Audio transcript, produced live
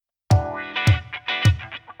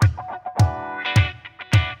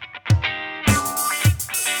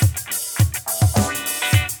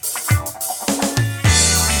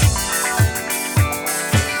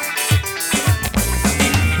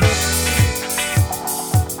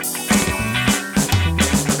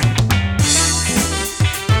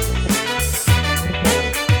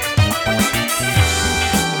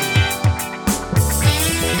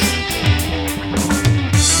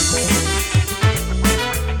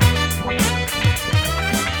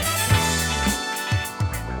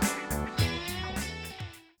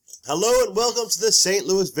Hello and welcome to the St.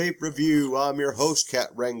 Louis Vape Review. I'm your host, Cat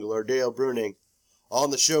Wrangler, Dale Bruning.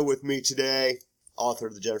 On the show with me today, author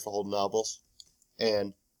of the Jennifer Holden novels,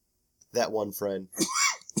 and that one friend,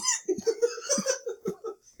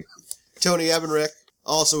 Tony Ebenrick.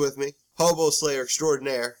 Also with me, Hobo Slayer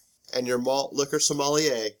Extraordinaire, and your malt liquor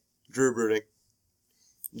sommelier, Drew Bruning.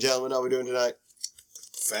 Gentlemen, how are we doing tonight?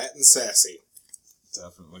 Fat and sassy.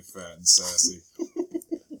 Definitely fat and sassy.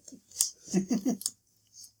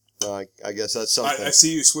 I guess that's something. I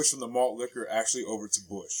see you switch from the malt liquor actually over to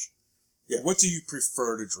Busch. Yeah. What do you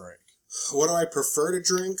prefer to drink? What do I prefer to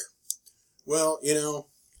drink? Well, in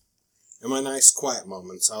my nice quiet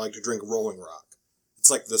moments, I like to drink Rolling Rock.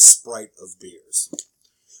 It's like the Sprite of beers.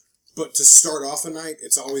 But to start off a night,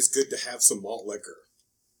 it's always good to have some malt liquor.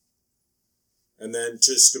 And then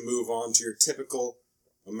just to move on to your typical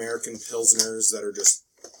American Pilsners that are just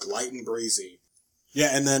light and breezy.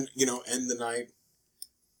 Yeah, and then, end the night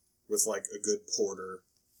with like a good porter,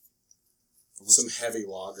 some heavy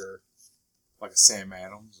lager. Like a Sam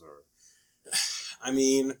Adams or... I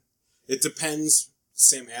mean, it depends.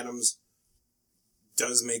 Sam Adams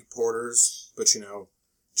does make porters, but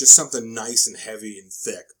just something nice and heavy and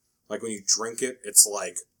thick. Like when you drink it, it's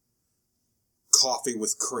like coffee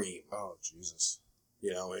with cream. Oh, Jesus.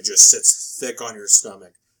 It just sits thick on your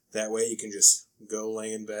stomach. That way you can just go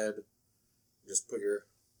lay in bed, just put your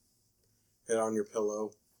head on your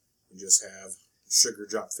pillow, and just have sugar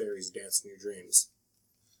drop fairies dance in your dreams.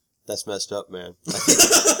 That's messed up, man.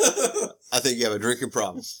 I think you have a drinking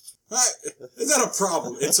problem. It's not a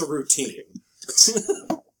problem. It's a routine.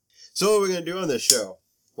 So what are we going to do on this show?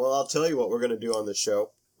 Well, I'll tell you what we're going to do on this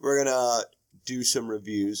show. We're going to do some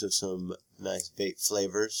reviews of some nice vape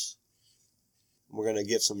flavors. We're going to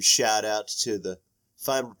give some shout-outs to the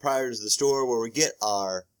fine proprietors of the store where we get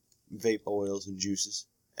our vape oils and juices.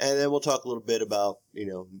 And then we'll talk a little bit about,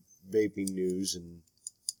 vaping news and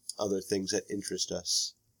other things that interest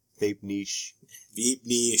us. Vape niche. Vape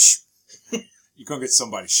niche. You're going to get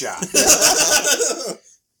somebody shot.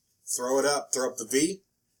 Throw it up. Throw up the V.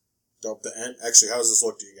 Throw up the N. Actually, how does this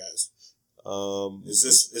look to you guys?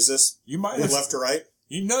 Is this you might have, left to right?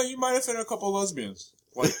 You might have hit a couple of lesbians.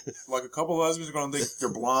 Like a couple of lesbians are going to think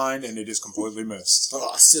they're blind and they just completely missed.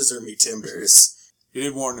 Oh, scissor me timbers. You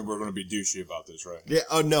did warn them we're going to be douchey about this, right? Yeah.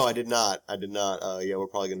 Oh, no, I did not. We're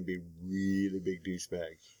probably going to be really big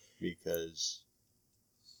douchebags because,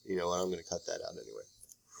 I'm going to cut that out anyway.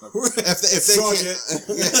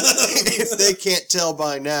 If they can't tell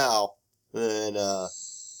by now, then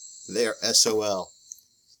they're SOL.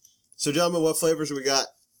 So, gentlemen, what flavors have we got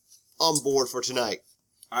on board for tonight?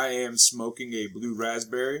 I am smoking a blue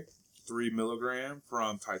raspberry, 3 milligram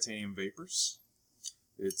from Titanium Vapors.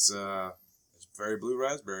 It's very blue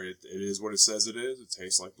raspberry. It is what it says it is. It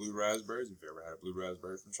tastes like blue raspberries. If you've ever had a blue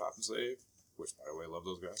raspberry from Shop and Save, which, by the way, I love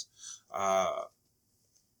those guys.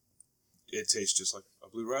 It tastes just like a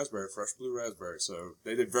blue raspberry, fresh blue raspberry. So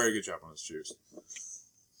they did a very good job on this juice.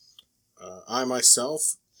 I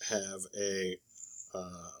myself have a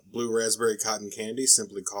blue raspberry cotton candy,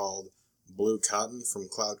 simply called Blue Cotton from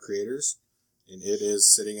Cloud Creators, and it is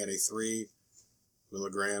sitting at a 3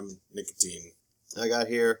 milligram nicotine. I got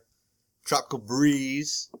here Tropical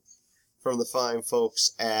Breeze from the fine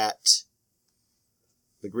folks at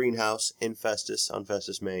the Greenhouse in Festus, on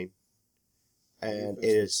Festus, Maine. And it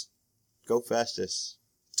is... Go Festus.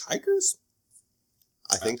 Tigers?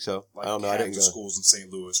 I think so. Like I don't know. I didn't go. Schools in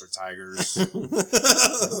St. Louis or Tigers.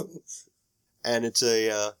 And it's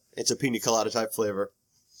a pina colada type flavor.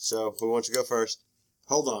 So, who wants to go first?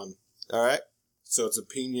 Hold on. All right. So it's a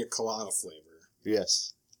pina colada flavor.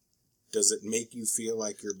 Yes. Does it make you feel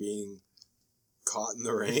like you're being caught in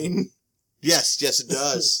the rain? Yes, it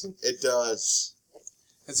does. It does.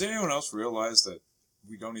 Has anyone else realized that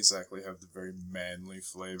we don't exactly have the very manly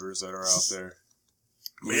flavors that are out there?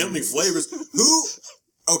 Manly flavors? Who?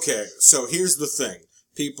 Okay, so here's the thing.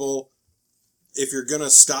 People, if you're going to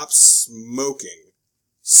stop smoking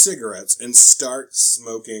cigarettes and start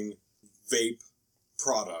smoking vape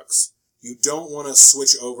products, you don't want to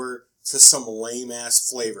switch over to some lame-ass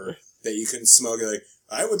flavor that you can smoke. Like,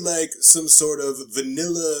 I would like some sort of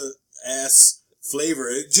vanilla-ass flavor.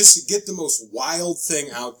 Just get the most wild thing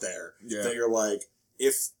out there that you're like,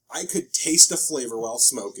 if I could taste a flavor while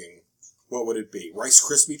smoking, what would it be? Rice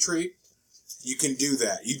Krispie treat? You can do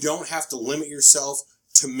that. You don't have to limit yourself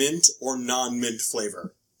to mint or non-mint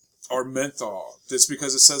flavor. Or menthol. Just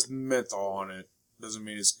because it says menthol on it doesn't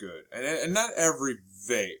mean it's good. And not every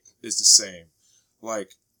vape is the same.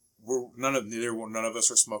 Like, none of us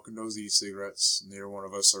are smoking those e-cigarettes. Neither one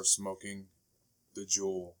of us are smoking the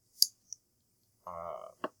Juul.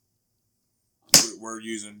 we're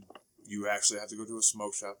using. You actually have to go to a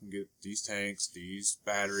smoke shop and get these tanks, these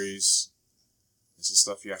batteries. This is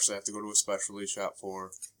stuff you actually have to go to a specialty shop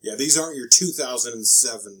for. Yeah, these aren't your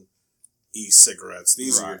 2007 e-cigarettes.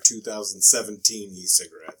 These are your 2017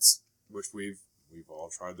 e-cigarettes. Which we've all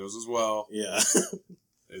tried those as well. Yeah.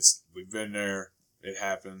 We've been there. It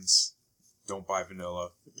happens. Don't buy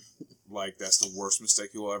vanilla. Like, that's the worst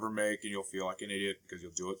mistake you'll ever make, and you'll feel like an idiot because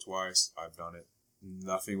you'll do it twice. I've done it.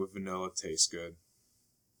 Nothing with vanilla tastes good.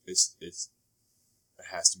 It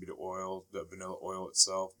has to be the vanilla oil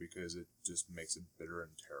itself, because it just makes it bitter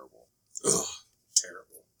and terrible. Ugh,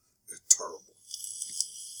 terrible. It's terrible.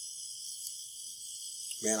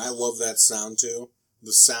 Man, I love that sound too.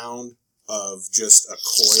 The sound of just a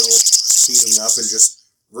coil heating up and just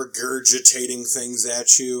regurgitating things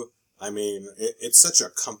at you. I mean, it's such a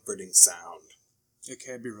comforting sound. It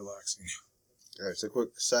can be relaxing. All right, so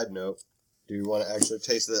quick side note. Do you want to actually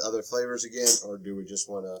taste the other flavors again, or do we just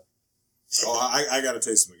want to... Oh, I got to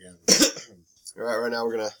taste them again. All right now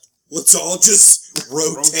we're going to... Let's all just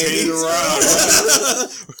rotate it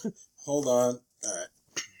around. Hold on.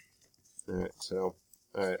 All right, so...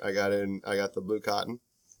 All right, I got the blue cotton.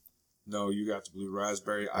 No, you got the blue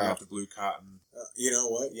raspberry. I got the blue cotton. You know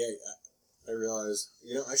what? Yeah, I realized.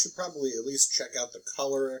 I should probably at least check out the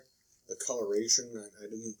color, the coloration.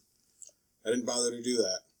 I didn't bother to do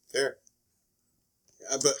that. There.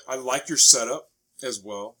 But I like your setup as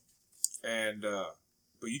well, and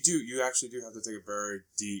but you actually do have to take a very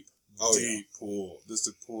deep pull just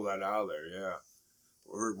to pull that out of there. Yeah.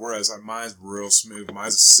 Whereas mine's real smooth.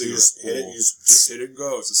 Mine's a cigarette pull. Just hit it and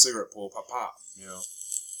go. It's a cigarette pull. Pop, pop.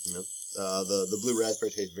 The blue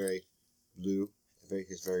raspberry tastes very blue. It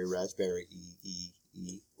tastes very raspberry. I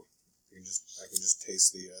can just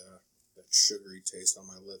taste that sugary taste on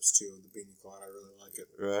my lips too. The beanie clot. I really like it.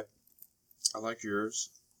 Right. I like yours,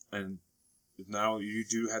 and now you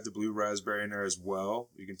do have the blue raspberry in there as well.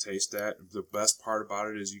 You can taste that. The best part about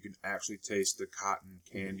it is you can actually taste the cotton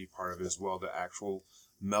candy part of it as well. The actual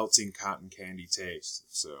melting cotton candy taste.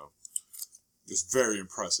 So it's very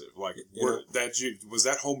impressive. Like, was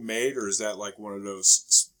that homemade, or is that like one of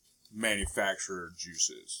those manufactured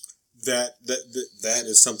juices? That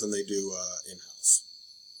is something they do in house.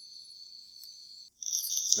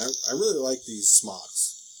 I really like these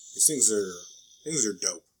smocks. These things are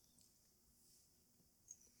dope.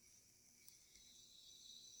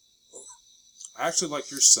 I actually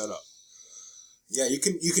like your setup. Yeah, you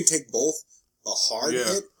can take both a hard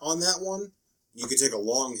hit on that one. You can take a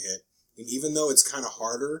long hit, and even though it's kind of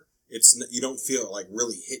harder, you don't feel it like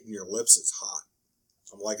really hitting your lips as hot.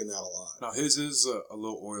 I'm liking that a lot. Now his is a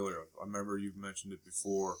little oilier. I remember you've mentioned it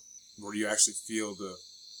before, where you actually feel the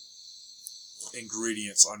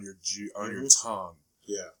ingredients on your your tongue.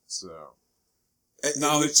 Yeah. So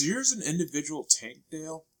now, is yours an individual tank,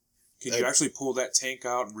 Dale? Can you actually pull that tank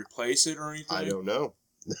out and replace it or anything? I don't know.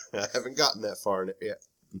 I haven't gotten that far in it yet.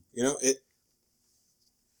 It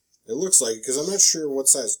looks like it, because I'm not sure what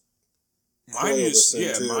size. Mine you just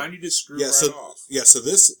screw off. Yeah, so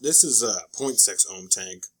this is a 0.6 ohm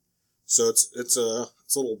tank, so it's a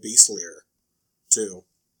little beastlier too.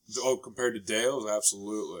 Oh, compared to Dale's,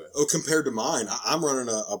 absolutely. Oh, compared to mine, I'm running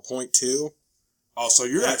a 0.2. Oh, so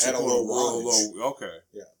you're actually at a low low. Okay.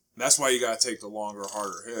 Yeah. That's why you got to take the longer,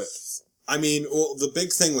 harder hit. I mean, well, the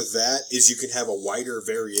big thing with that is you can have a wider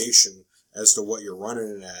variation as to what you're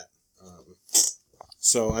running it at.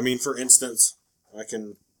 So, I mean, for instance,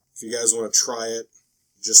 if you guys want to try it,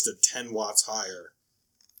 just at 10 watts higher,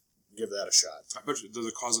 give that a shot. I bet you, does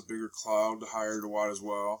it cause a bigger cloud the higher the watt as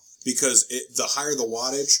well? Because the higher the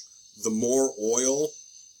wattage, the more oil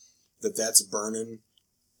that's burning,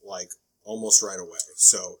 like, almost right away.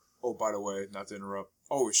 So. Oh, by the way, not to interrupt,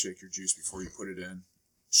 always shake your juice before you put it in.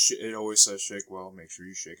 It always says shake well. Make sure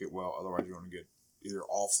you shake it well. Otherwise, you're going to get either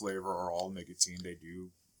all flavor or all nicotine. They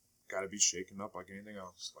do got to be shaken up like anything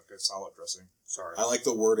else, like a salad dressing. Sorry. I like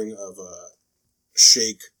the wording of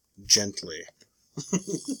shake gently.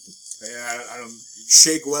 Yeah, I don't...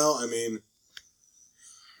 Shake well, I mean...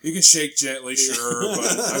 You can shake gently, sure,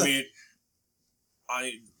 but, I mean,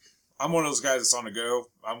 I'm one of those guys that's on the go.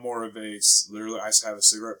 I'm more of literally, I have a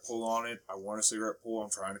cigarette pull on it. I want a cigarette pull. I'm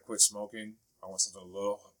trying to quit smoking. I want something a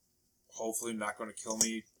little, hopefully not going to kill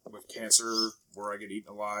me with cancer, where I get eaten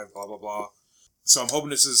alive, blah, blah, blah. So I'm hoping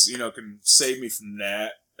this is, can save me from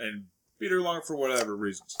that and be there longer for whatever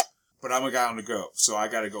reasons. But I'm a guy on the go. So I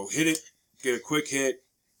got to go hit it, get a quick hit,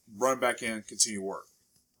 run back in, continue work.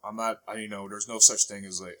 I'm not, there's no such thing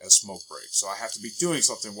as a smoke break. So I have to be doing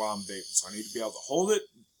something while I'm vaping. So I need to be able to hold it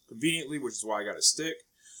conveniently, which is why I got a stick.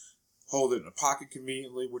 Hold it in a pocket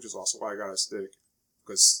conveniently, which is also why I got a stick.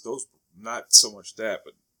 Because those not so much that,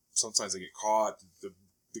 but sometimes they get caught.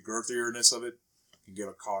 The girthiness of it can get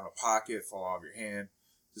caught in a pocket, fall out of your hand.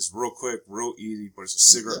 Just real quick, real easy, but it's a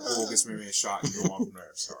cigarette pull, gets me a shot, and go on from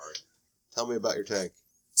there. Sorry. Tell me about your tank.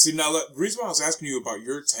 See, now, the reason why I was asking you about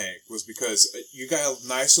your tank was because you got a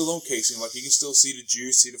nice little casing. Like, you can still see the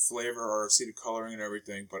juice, see the flavor, or see the coloring and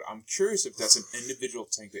everything. But I'm curious if that's an individual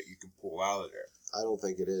tank that you can pull out of there. I don't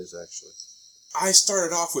think it is, actually. I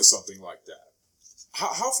started off with something like that.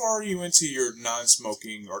 How far are you into your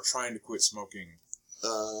non-smoking or trying to quit smoking?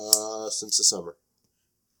 Since the summer.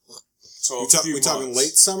 So we talking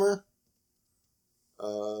late summer?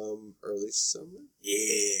 Early summer?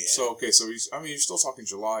 Yeah. So, okay, so you're still talking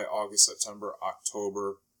July, August, September,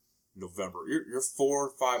 October, November. You're 4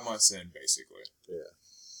 or 5 months in, basically. Yeah.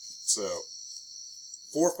 So,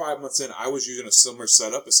 4 or 5 months in, I was using a similar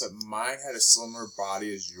setup, except mine had a similar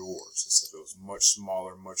body as yours, except it was much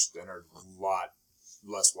smaller, much thinner, a lot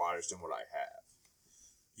less wattage than what I have.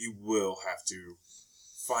 You will have to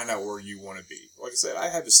find out where you want to be. Like I said, I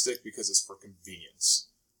have to stick because it's for convenience.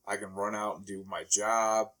 I can run out and do my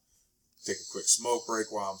job, take a quick smoke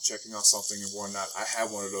break while I'm checking on something and whatnot. I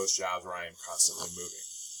have one of those jobs where I am constantly moving.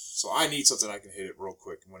 So I need something I can hit it real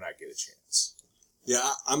quick when I get a chance.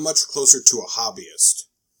 Yeah, I'm much closer to a hobbyist.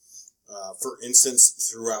 For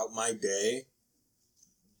instance, throughout my day,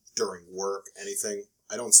 during work, anything,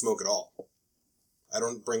 I don't smoke at all. I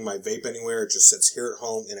don't bring my vape anywhere. It just sits here at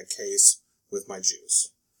home in a case with my juice.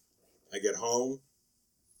 I get home,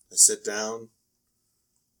 I sit down,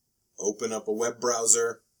 open up a web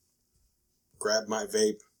browser, grab my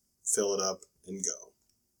vape, fill it up, and go.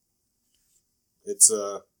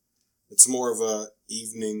 It's more of a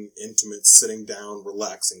evening, intimate, sitting down,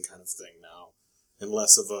 relaxing kind of thing now, and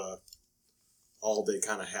less of a all-day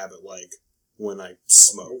kind of habit like when I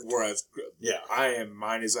smoked. Whereas, yeah,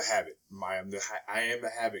 mine is a habit. I am the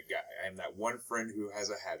habit guy. I am that one friend who has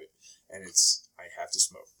a habit, and I have to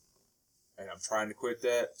smoke. And I'm trying to quit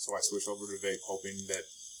that, so I switched over to vape, hoping that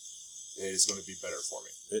it is going to be better for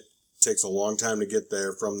me. It takes a long time to get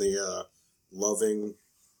there from the loving,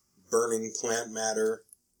 burning plant matter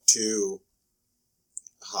to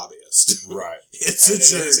hobbyist. Right. It's a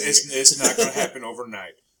journey. It's not going to happen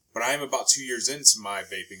overnight. But I am about 2 years into my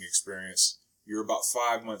vaping experience. You're about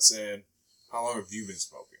 5 months in. How long have you been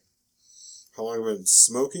smoking? How long have I been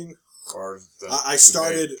smoking? Or I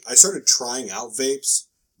started trying out vapes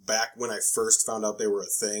back when I first found out they were a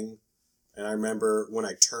thing. And I remember when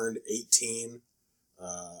I turned 18,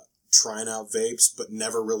 trying out vapes, but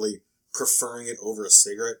never really preferring it over a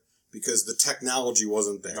cigarette because the technology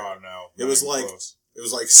wasn't there. Oh, no. It was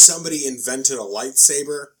like somebody invented a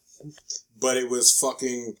lightsaber, but it was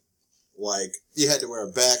fucking like... You had to wear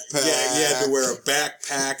a backpack. Yeah, you had to wear a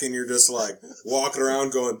backpack, and you're just like walking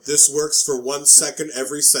around going, this works for 1 second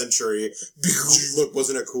every century. Look,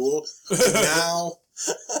 wasn't it cool? And now,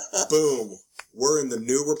 boom, we're in the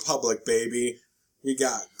new republic, baby. We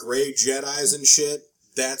got gray Jedis and shit.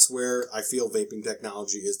 That's where I feel vaping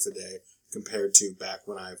technology is today compared to back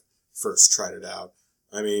when I first tried it out.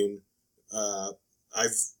 I mean,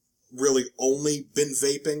 I've really only been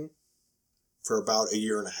vaping for about 1.5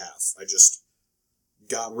 years. I just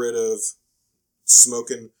got rid of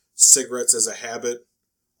smoking cigarettes as a habit.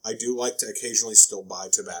 I do like to occasionally still buy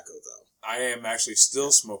tobacco, though. I am actually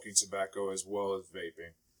still smoking tobacco as well as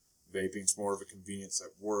vaping. Vaping's more of a convenience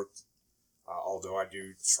at work, although I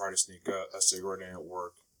do try to sneak a cigarette in at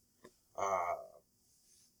work.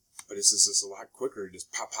 But it's just a lot quicker. You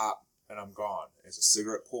just pop, and I'm gone. It's a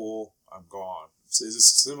cigarette pull, I'm gone. Is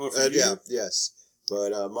this similar for you? Yeah, yes.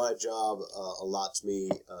 But my job allots me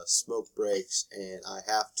smoke breaks, and I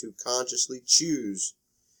have to consciously choose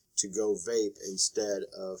to go vape instead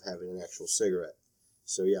of having an actual cigarette.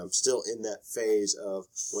 So yeah, I'm still in that phase of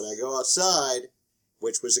when I go outside,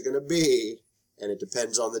 which was it going to be, and it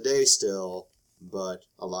depends on the day still, but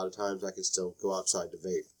a lot of times I can still go outside to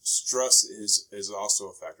vape. Stress is also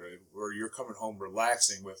a factor. Where you're coming home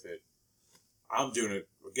relaxing with it, I'm doing it,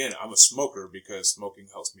 again, I'm a smoker because smoking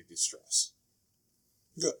helps me de-stress.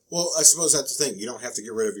 Good. Well, I suppose that's the thing. You don't have to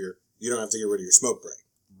get rid of your smoke break.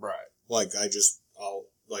 Right. Like,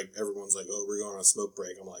 everyone's like, oh, we're going on a smoke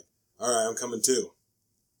break. I'm like, all right, I'm coming too.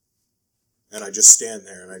 And I just stand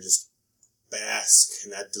there and I just bask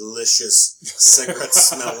in that delicious cigarette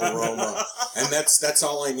smell aroma. And that's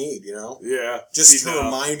all I need, you know? Yeah. Just to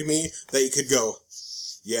remind me that you could go,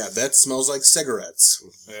 yeah, that smells like cigarettes.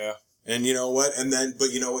 Yeah. And you know what?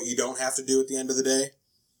 But you know what you don't have to do at the end of the day?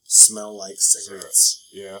 Smell like cigarettes.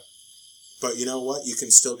 Yeah. But you know what? You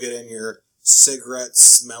can still get in your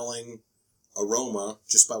cigarette-smelling aroma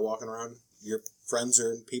just by walking around your friends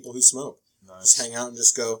or people who smoke. Nice. Just hang out and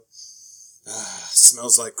just go,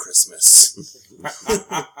 Smells like Christmas.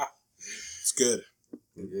 It's good.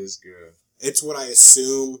 It is good. It's what I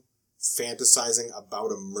assume fantasizing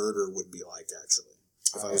about a murder would be like, actually.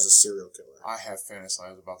 If I was a serial killer. I have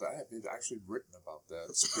fantasized about that. I have actually written about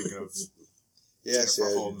that. Speaking of Yes,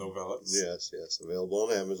 Jennifer Holm novellas. Yes. Available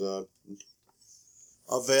on Amazon.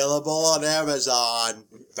 Available on Amazon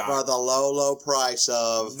for the low price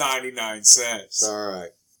of 99 cents. All right.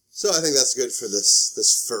 So I think that's good for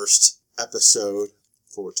this first episode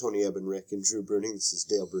for Tony Ebb and Rick and Drew Bruning. This is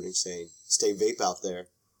Dale Bruning saying, stay vape out there.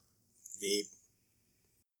 Vape.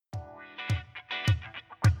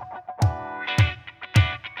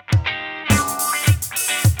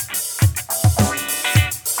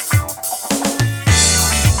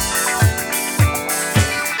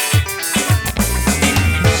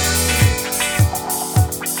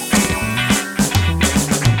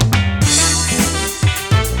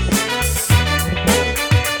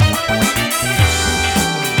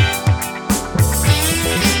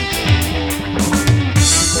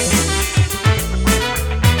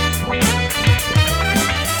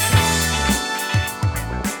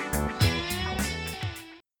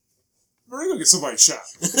 We're gonna get somebody shot.